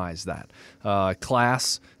epitomized that.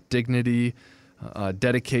 Class, dignity,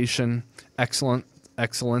 dedication,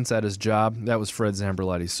 excellence at his job. That was Fred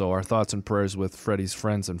Zamberletti. So our thoughts and prayers with Freddie's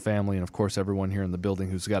friends and family, and of course everyone here in the building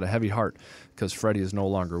who's got a heavy heart because Freddie is no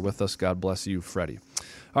longer with us. God bless you, Freddie.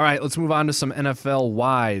 All right, let's move on to some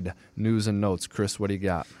NFL-wide news and notes. Chris, what do you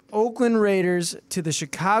got? Oakland Raiders to the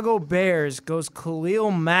Chicago Bears goes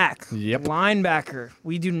Khalil Mack, linebacker.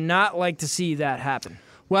 We do not like to see that happen.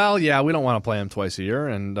 Well, yeah, we don't want to play him twice a year,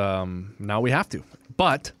 and now we have to.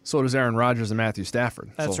 But so does Aaron Rodgers and Matthew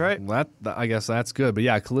Stafford. That's so right. I guess that's good. But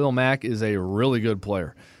yeah, Khalil Mack is a really good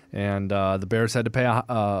player. And the Bears had to pay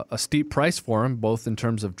a steep price for him, both in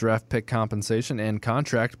terms of draft pick compensation and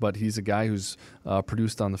contract. But he's a guy who's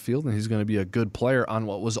produced on the field, and he's going to be a good player on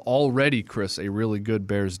what was already, Chris, a really good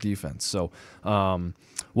Bears defense. So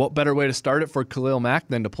what better way to start it for Khalil Mack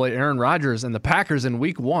than to play Aaron Rodgers and the Packers in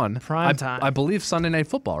Week 1? Prime time. I believe Sunday Night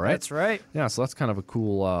Football, right? That's right. Yeah, so that's kind of a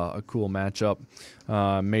cool matchup,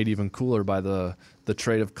 made even cooler by the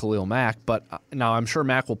trade of Khalil Mack. But now I'm sure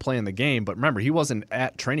Mack will play in the game. But remember, he wasn't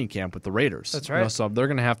at training camp with the Raiders. That's right. So they're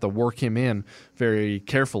going to have to work him in very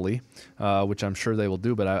carefully, which I'm sure they will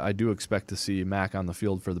do. But I do expect to see Mack on the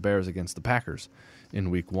field for the Bears against the Packers in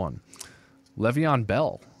Week 1. Le'Veon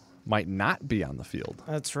Bell might not be on the field.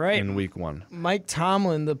 That's right. In Week 1. Mike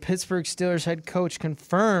Tomlin, the Pittsburgh Steelers head coach,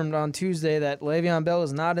 confirmed on Tuesday that Le'Veon Bell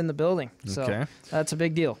is not in the building. So that's a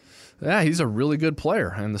big deal. Yeah, he's a really good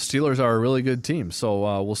player, and the Steelers are a really good team.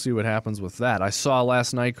 So we'll see what happens with that. I saw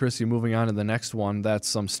last night, Chrissy, moving on to the next one, that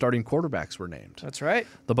some starting quarterbacks were named. That's right.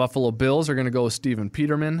 The Buffalo Bills are going to go with Steven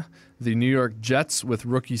Peterman, the New York Jets with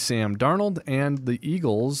rookie Sam Darnold, and the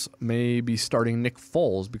Eagles may be starting Nick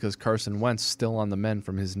Foles because Carson Wentz still on the mend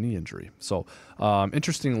from his knee injury. So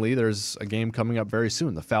interestingly, there's a game coming up very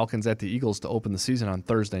soon. The Falcons at the Eagles to open the season on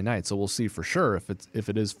Thursday night. So we'll see for sure if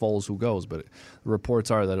it is Foles who goes. But the reports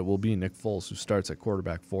are that it will be Nick Foles who starts at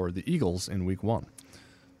quarterback for the Eagles in Week 1.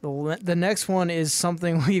 The next one is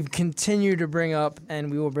something we've continued to bring up, and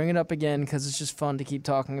we will bring it up again because it's just fun to keep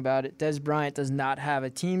talking about it. Des Bryant does not have a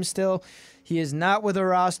team still. He is not with a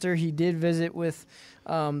roster. He did visit with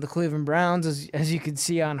the Cleveland Browns, as you can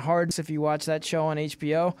see on Hard if you watch that show on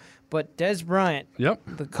HBO. But Des Bryant,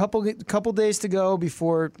 the couple days to go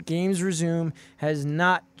before games resume, has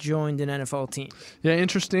not joined an NFL team. Yeah,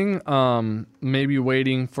 interesting. Maybe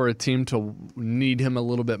waiting for a team to need him a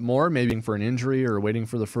little bit more, maybe for an injury or waiting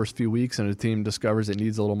for the first few weeks, and a team discovers it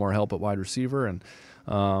needs a little more help at wide receiver. And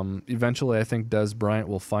eventually, I think Des Bryant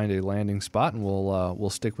will find a landing spot, and we'll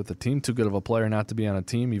stick with the team. Too good of a player not to be on a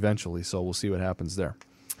team eventually, so we'll see what happens there.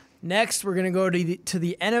 Next, we're going to go to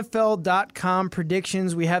the NFL.com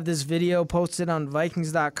predictions. We have this video posted on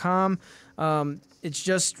Vikings.com. It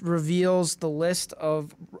just reveals the list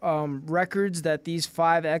of records that these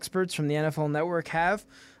 5 experts from the NFL Network have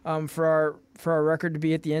for our record to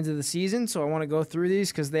be at the end of the season. So I want to go through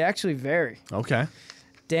these because they actually vary. Okay.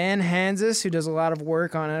 Dan Hansis, who does a lot of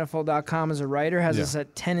work on NFL.com as a writer, has us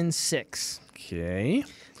at 10-6. Okay.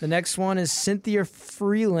 The next one is Cynthia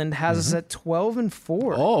Freeland has us at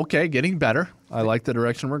 12-4. Oh, okay, getting better. I like the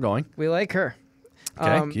direction we're going. We like her.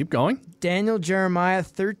 Okay, keep going. Daniel Jeremiah,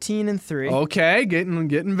 13-3. Okay,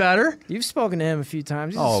 getting better. You've spoken to him a few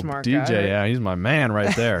times. He's a smart guy. DJ, yeah, he's my man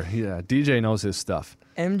right there. Yeah, DJ knows his stuff.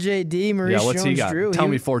 MJD, Maurice what's he got? Jones-Drew. Tell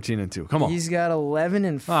me 14-2. Come on. He's got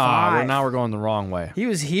 11-5. Well, now we're going the wrong way. He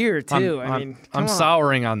was here too. I'm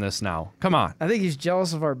souring on this now. Come on. I think he's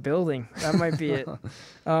jealous of our building. That might be it.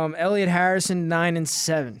 Elliot Harrison,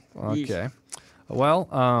 9-7. Okay. Well,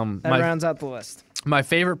 that rounds out the list. My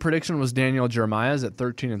favorite prediction was Daniel Jeremiah's at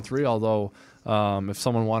 13-3, although if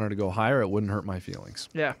someone wanted to go higher, it wouldn't hurt my feelings.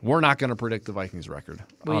 Yeah. We're not going to predict the Vikings record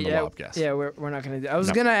on the Wobcast. Yeah, we're not going to do I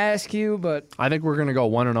was going to ask you, but I think we're going to go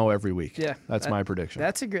 1-0 every week. Yeah. That's my prediction.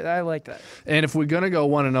 That's a great. I like that. And if we're going to go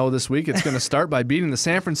 1-0 this week, it's going to start by beating the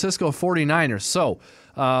San Francisco 49ers. So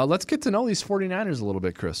let's get to know these 49ers a little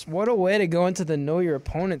bit, Chris. What a way to go into the Know Your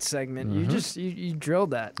Opponent segment. You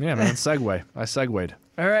drilled that. Yeah, man, segue. I segued.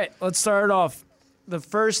 All right, let's start it off. the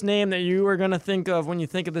first name that you were going to think of when you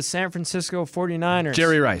think of the San Francisco 49ers.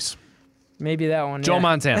 Jerry Rice. Maybe that one. Joe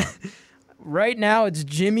Montana. Right now, it's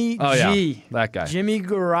Jimmy G. Yeah, that guy. Jimmy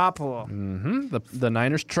Garoppolo. Mm-hmm. The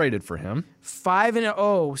Niners traded for him.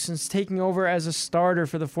 5-0 since taking over as a starter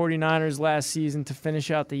for the 49ers last season to finish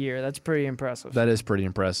out the year. That's pretty impressive. That is pretty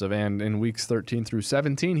impressive. And in weeks 13 through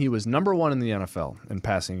 17, he was number 1 in the NFL in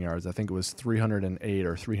passing yards. I think it was 308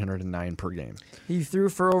 or 309 per game. He threw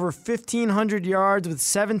for over 1,500 yards with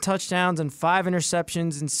 7 touchdowns and 5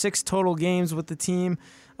 interceptions in 6 total games with the team.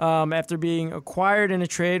 After being acquired in a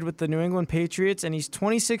trade with the New England Patriots, and he's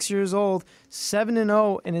 26 years old,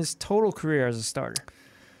 7-0 in his total career as a starter.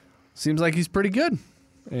 Seems like he's pretty good,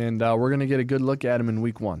 and we're going to get a good look at him in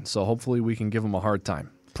week 1, so hopefully we can give him a hard time.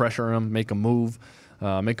 Pressure him, make him move,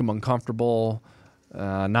 make him uncomfortable,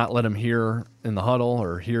 not let him hear in the huddle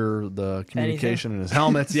or hear the communication in his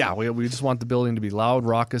helmets. Yeah, we just want the building to be loud,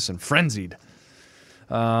 raucous, and frenzied.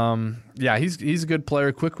 He's a good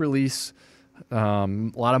player, quick release. A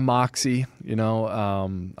lot of moxie,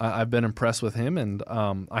 I've been impressed with him, and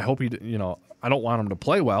I hope I don't want him to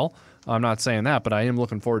play well. I'm not saying that, but I am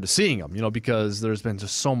looking forward to seeing him, because there's been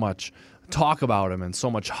just so much talk about him and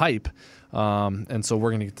so much hype, and so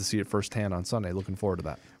we're going to get to see it firsthand on Sunday. Looking forward to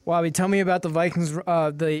that. Wobby, tell me about the Vikings,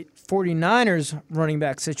 the 49ers running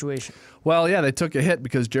back situation. Well, yeah, they took a hit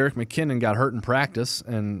because Jerick McKinnon got hurt in practice,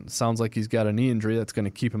 and sounds like he's got a knee injury that's going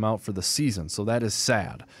to keep him out for the season, so that is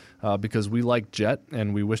sad. Because we like Jet,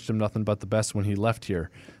 and we wished him nothing but the best when he left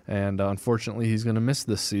here. And unfortunately, he's going to miss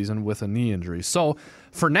this season with a knee injury. So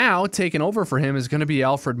for now, taking over for him is going to be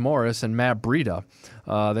Alfred Morris and Matt Breida.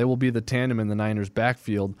 They will be the tandem in the Niners'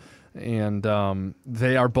 backfield, and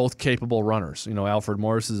they are both capable runners. Alfred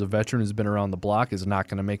Morris is a veteran who's been around the block, is not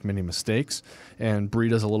going to make many mistakes, and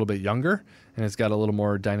Breida's a little bit younger, and it's got a little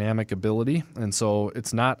more dynamic ability, and so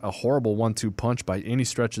it's not a horrible 1-2 punch by any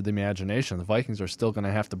stretch of the imagination. The Vikings are still going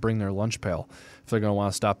to have to bring their lunch pail if they're going to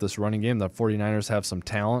want to stop this running game. The 49ers have some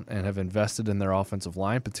talent and have invested in their offensive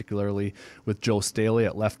line, particularly with Joe Staley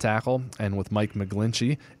at left tackle and with Mike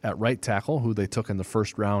McGlinchey at right tackle, who they took in the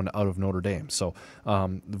first round out of Notre Dame. So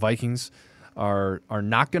the Vikings are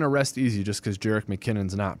not going to rest easy just because Jerick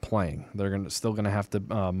McKinnon's not playing. They're still going to have to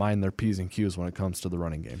mind their P's and Q's when it comes to the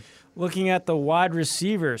running game. Looking at the wide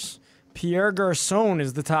receivers, Pierre Garçon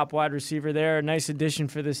is the top wide receiver there. A nice addition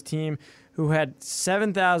for this team, who had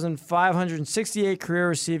 7,568 career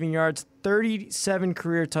receiving yards, 37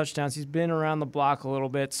 career touchdowns. He's been around the block a little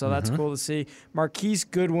bit, so that's cool to see. Marquise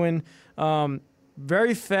Goodwin,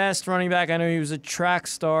 very fast running back. I know he was a track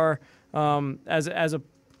star as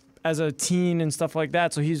a teen and stuff like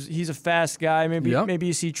that. So he's a fast guy. Maybe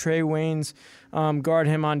you see Trey Waynes guard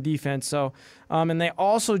him on defense. So and they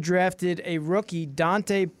also drafted a rookie,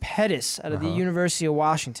 Dante Pettis, out of the University of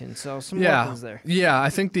Washington. So some weapons there. Yeah, I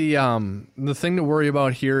think the thing to worry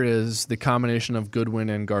about here is the combination of Goodwin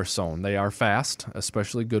and Garçon. They are fast,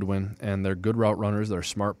 especially Goodwin, and they're good route runners. They're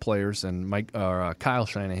smart players. And Mike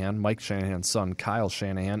Shanahan's son, Kyle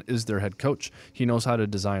Shanahan, is their head coach. He knows how to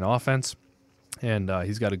design offense. And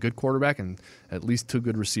he's got a good quarterback and at least 2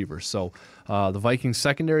 good receivers. So the Vikings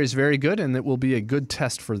secondary is very good, and it will be a good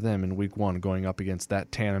test for them in week 1 going up against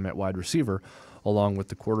that tandem at wide receiver along with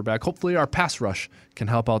the quarterback. Hopefully our pass rush can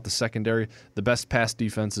help out the secondary. The best pass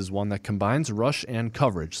defense is one that combines rush and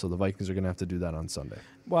coverage, so the Vikings are going to have to do that on Sunday.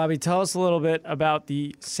 Bobby, tell us a little bit about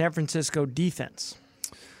the San Francisco defense.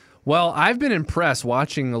 Well, I've been impressed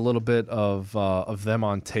watching a little bit of them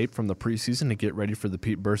on tape from the preseason to get ready for the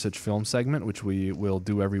Pete Bursich film segment, which we will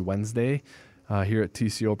do every Wednesday here at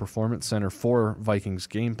TCO Performance Center for Vikings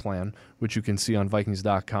Game Plan, which you can see on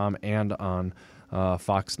Vikings.com and on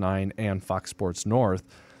Fox 9 and Fox Sports North.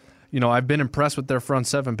 I've been impressed with their front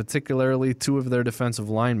seven, particularly 2 of their defensive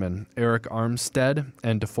linemen, Eric Armstead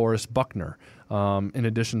and DeForest Buckner, in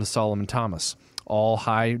addition to Solomon Thomas. All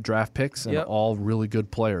high draft picks and all really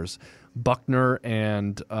good players. Buckner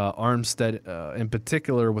and Armstead, in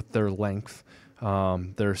particular, with their length,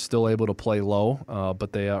 they're still able to play low,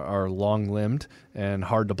 but they are long-limbed and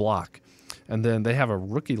hard to block. And then they have a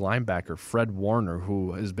rookie linebacker, Fred Warner,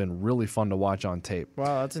 who has been really fun to watch on tape.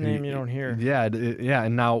 Wow, that's a name you don't hear. Yeah,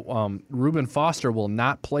 and now Reuben Foster will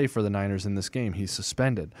not play for the Niners in this game. He's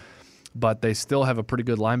suspended. But they still have a pretty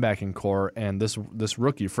good linebacking core, and this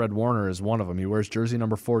rookie, Fred Warner, is one of them. He wears jersey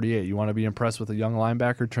number 48. You want to be impressed with a young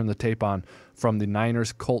linebacker? Turn the tape on from the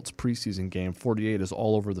Niners-Colts preseason game. 48 is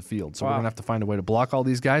all over the field. So we're going to have to find a way to block all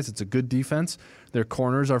these guys. It's a good defense. Their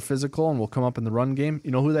corners are physical and will come up in the run game.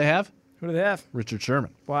 You know who they have? Who do they have? Richard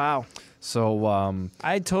Sherman. Wow. So,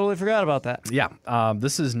 I totally forgot about that. yeah,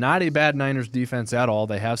 this is not a bad Niners defense at all.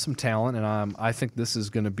 They have some talent, and I think this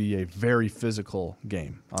is going to be a very physical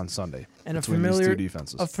game on Sunday And between these two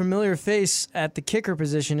defenses. a familiar face at the kicker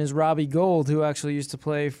position is Robbie Gould, who actually used to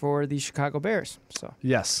play for the Chicago Bears. So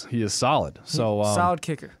Yes, he is solid. So solid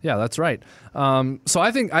kicker. Yeah, that's right. So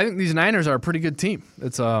I think these Niners are a pretty good team.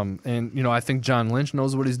 It's and I think John Lynch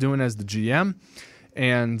knows what he's doing as the GM,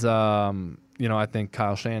 and I think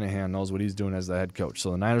Kyle Shanahan knows what he's doing as the head coach.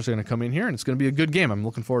 So the Niners are going to come in here, and it's going to be a good game. I'm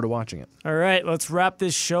looking forward to watching it. All right, let's wrap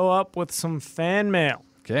this show up with some fan mail.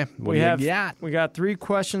 Okay, what do you got? We got 3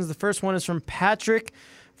 questions. The first one is from Patrick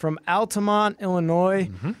from Altamont, Illinois.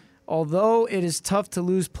 Mm-hmm. Although it is tough to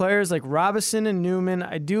lose players like Robinson and Newman,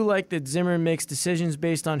 I do like that Zimmer makes decisions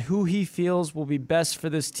based on who he feels will be best for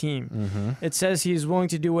this team. Mm-hmm. It says he is willing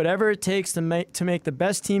to do whatever it takes to make the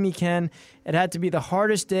best team he can. It had to be the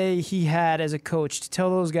hardest day he had as a coach to tell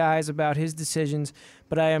those guys about his decisions,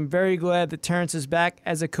 but I am very glad that Terrence is back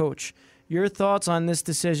as a coach. Your thoughts on this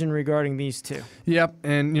decision regarding these two? Yep,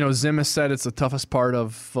 and Zim has said it's the toughest part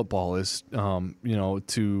of football is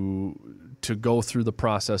to go through the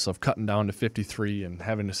process of cutting down to 53 and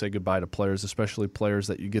having to say goodbye to players, especially players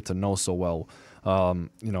that you get to know so well.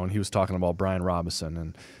 And he was talking about Brian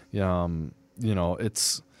Robinson, and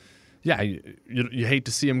it's. Yeah, you hate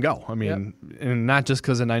to see him go. I mean, and not just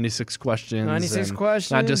because of 96 questions. 96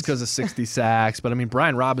 questions. Not just because of 60 sacks, but I mean,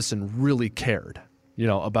 Brian Robinson really cared,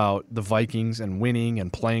 about the Vikings and winning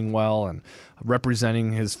and playing well and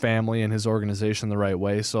representing his family and his organization the right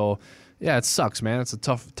way. So, yeah, it sucks, man. It's a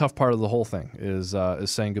tough part of the whole thing is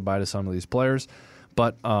saying goodbye to some of these players.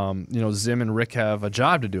 But, Zim and Rick have a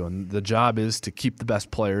job to do, and the job is to keep the best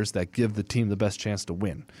players that give the team the best chance to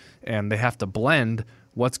win. And they have to blend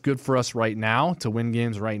what's good for us right now to win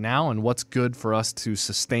games right now and what's good for us to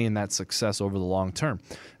sustain that success over the long term.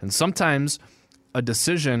 And sometimes a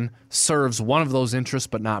decision serves one of those interests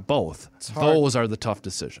but not both. Those are the tough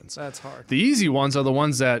decisions. That's hard. The easy ones are the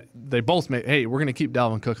ones that they both make. Hey, we're going to keep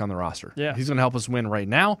Dalvin Cook on the roster. Yeah. He's going to help us win right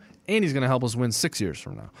now, and he's going to help us win 6 years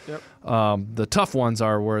from now. Yep. The tough ones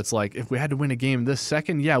are where it's like, if we had to win a game this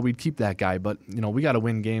second, yeah, we'd keep that guy. But, we got to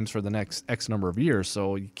win games for the next X number of years,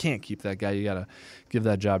 so you can't keep that guy. You got to give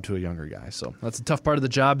that job to a younger guy. So that's a tough part of the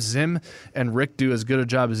job. Zim and Rick do as good a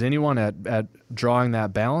job as anyone at drawing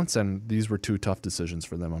that balance, and these were 2 tough decisions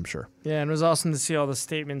for them, I'm sure. Yeah, and it was awesome to see all the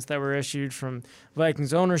statements that were issued from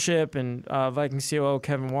Vikings ownership and Vikings COO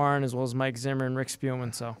Kevin Warren, as well as Mike Zimmer and Rick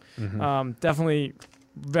Spielman. So definitely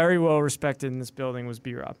very well respected in this building was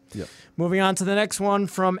B-Rob. Yep. Moving on to the next one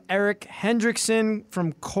from Eric Hendrickson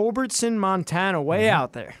from Culbertson, Montana, way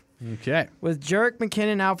out there. Okay. With Jerick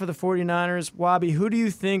McKinnon out for the 49ers, Wabi, who do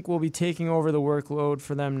you think will be taking over the workload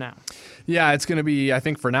for them now? Yeah, it's going to be, I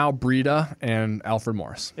think for now, Breida and Alfred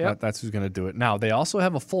Morris. Yep. That's who's going to do it. Now, they also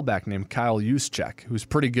have a fullback named Kyle Juszczyk, who's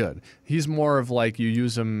pretty good. He's more of like you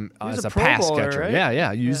use him as a pass bowler, catcher. right?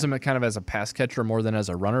 Yeah. You use him kind of as a pass catcher more than as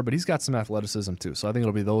a runner, but he's got some athleticism too. So I think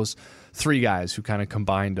it'll be those 3 guys who kind of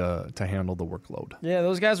combine to handle the workload. Yeah,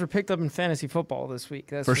 those guys were picked up in fantasy football this week.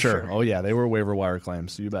 That's for sure. Oh, yeah, they were waiver wire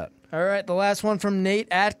claims, you bet. All right, the last one from Nate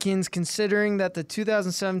Atkins. Considering that the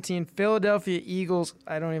 2017 Philadelphia Eagles,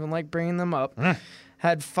 I don't even like bringing them up,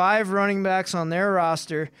 had 5 running backs on their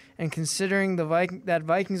roster, and considering that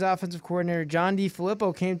Vikings offensive coordinator John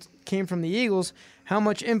DeFilippo came from the Eagles, how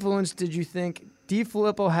much influence did you think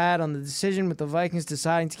DeFilippo had on the decision with the Vikings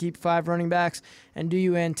deciding to keep 5 running backs? And do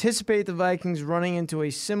you anticipate the Vikings running into a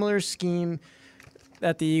similar scheme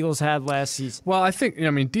that the Eagles had last season? Well, I think,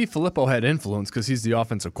 DeFilippo had influence because he's the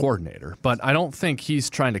offensive coordinator, but I don't think he's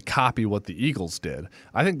trying to copy what the Eagles did.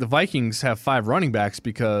 I think the Vikings have 5 running backs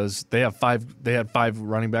because they had 5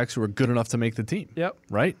 running backs who were good enough to make the team. Yep.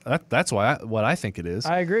 Right? That's what I think it is.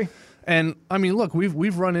 I agree. And look,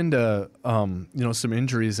 we've run into some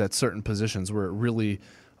injuries at certain positions where it really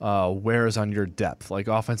wears on your depth, like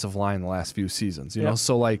offensive line the last few seasons. You know,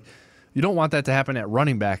 so like you don't want that to happen at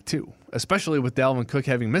running back too, especially with Dalvin Cook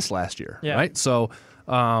having missed last year, right? So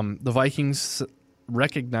the Vikings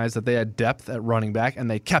recognized that they had depth at running back, and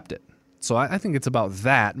they kept it. So I think it's about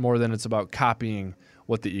that more than it's about copying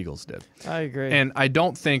what the Eagles did. I agree. And I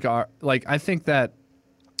don't think I think that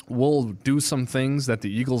we'll do some things that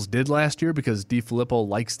the Eagles did last year because DeFilippo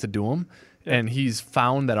likes to do them, and he's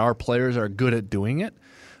found that our players are good at doing it.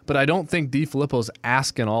 But I don't think DeFilippo's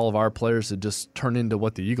asking all of our players to just turn into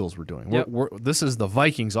what the Eagles were doing. This is the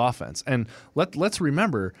Vikings offense. And let's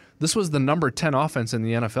remember, this was the number 10 offense in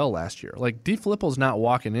the NFL last year. Like, DeFilippo's not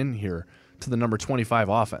walking in here to the number 25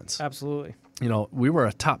 offense. Absolutely. we were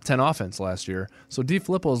a top 10 offense last year. So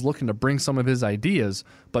DiFilippo is looking to bring some of his ideas,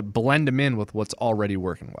 but blend them in with what's already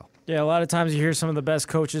working well. Yeah, a lot of times you hear some of the best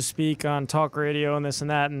coaches speak on talk radio and this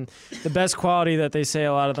and that, and the best quality that they say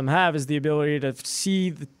a lot of them have is the ability to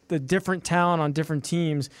see the different talent on different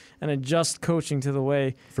teams and adjust coaching to the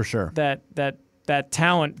way for sure that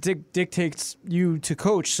talent dictates you to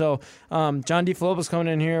coach. So John DiFilippo's coming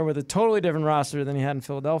in here with a totally different roster than he had in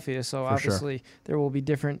Philadelphia. So obviously there will be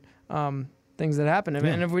different things that happen.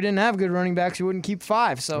 And if we didn't have good running backs, we wouldn't keep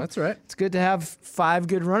 5. So that's right. It's good to have 5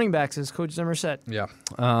 good running backs, as Coach Zimmer said. Yeah.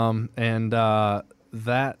 That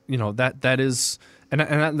is,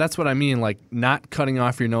 and that's what I mean, like not cutting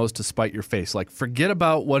off your nose to spite your face. Like forget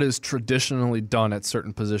about what is traditionally done at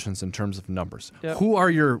certain positions in terms of numbers. Yep. Who are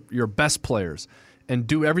your best players? And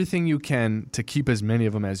do everything you can to keep as many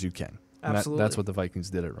of them as you can. And Absolutely. That's what the Vikings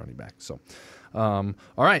did at running back. So, all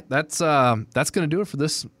right, that's going to do it for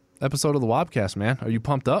this episode of the Wobcast, man. Are you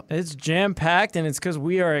pumped up? It's jam-packed, and it's because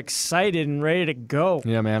we are excited and ready to go.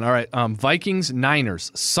 Yeah, man. All right,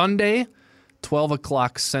 Vikings-Niners, Sunday, 12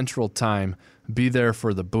 o'clock Central Time. Be there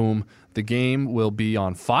for the boom. The game will be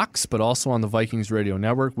on Fox, but also on the Vikings Radio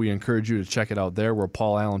Network. We encourage you to check it out there, where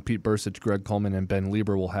Paul Allen, Pete Bursich, Greg Coleman, and Ben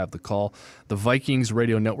Lieber will have the call. The Vikings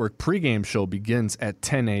Radio Network pregame show begins at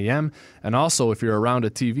 10 a.m. And also, if you're around a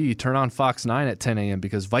TV, turn on Fox 9 at 10 a.m.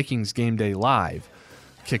 because Vikings Game Day Live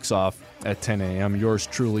kicks off at 10 a.m. Yours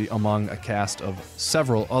truly, among a cast of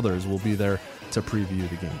several others, will be there to preview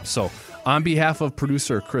the game. So, on behalf of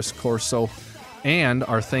producer Chris Corso, and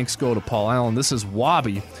our thanks go to Paul Allen, this is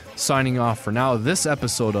Wobby signing off for now. This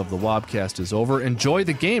episode of the Wobcast is over. Enjoy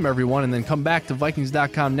the game, everyone, and then come back to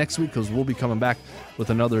Vikings.com next week because we'll be coming back with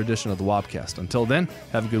another edition of the Wobcast. Until then,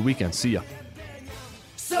 have a good weekend. See ya.